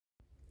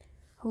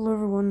Hello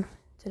everyone.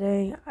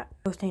 Today I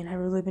haven't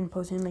really been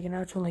posting like an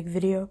actual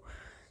video.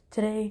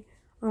 Today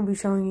I'm gonna be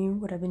showing you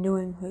what I've been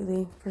doing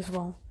lately. First of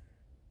all,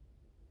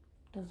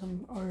 done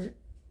some art.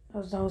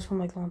 That was from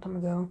like a long time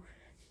ago.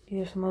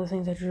 These are some other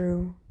things I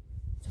drew.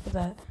 Stuff like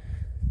that.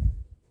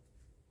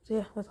 So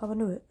yeah, let's hop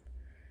into it.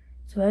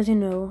 So as you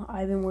know,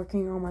 I've been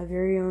working on my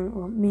very own,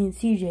 well, me and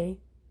CJ,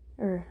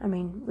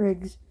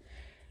 Riggs,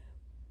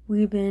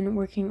 we've been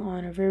working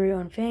on a very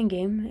own fan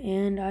game,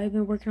 and I've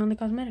been working on the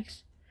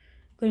cosmetics,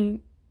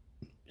 including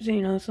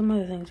some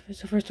other things.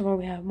 So first of all,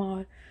 we have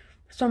mod.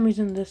 For some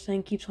reason, this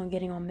thing keeps on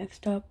getting all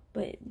mixed up,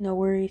 but no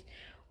worries.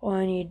 All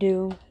I need to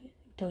do,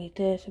 delete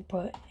this and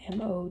put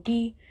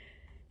MOD,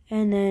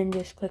 and then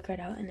just click right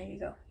out, and there you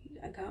go.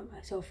 I got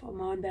myself a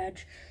mod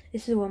badge.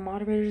 This is what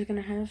moderators are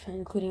gonna have,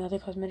 including other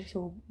cosmetics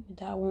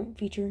that won't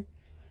feature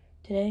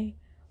today.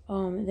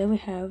 Then we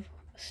have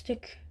a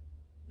stick,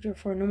 which are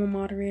for normal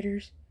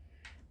moderators,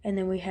 and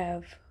then we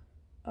have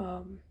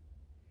a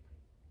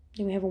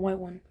white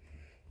one.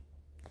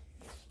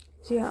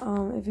 So yeah,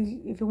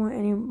 if you want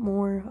any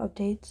more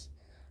updates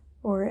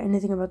or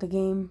anything about the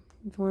game,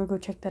 if you want to go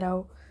check that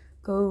out,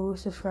 go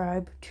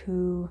subscribe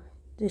to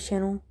this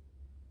channel.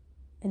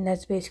 And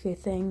that's basically a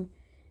thing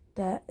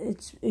that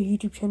it's a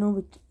YouTube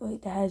channel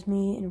that has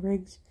me and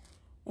Riggs,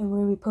 and we're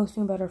gonna be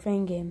posting about our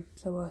fan game.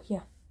 So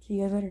yeah, see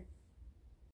you guys later.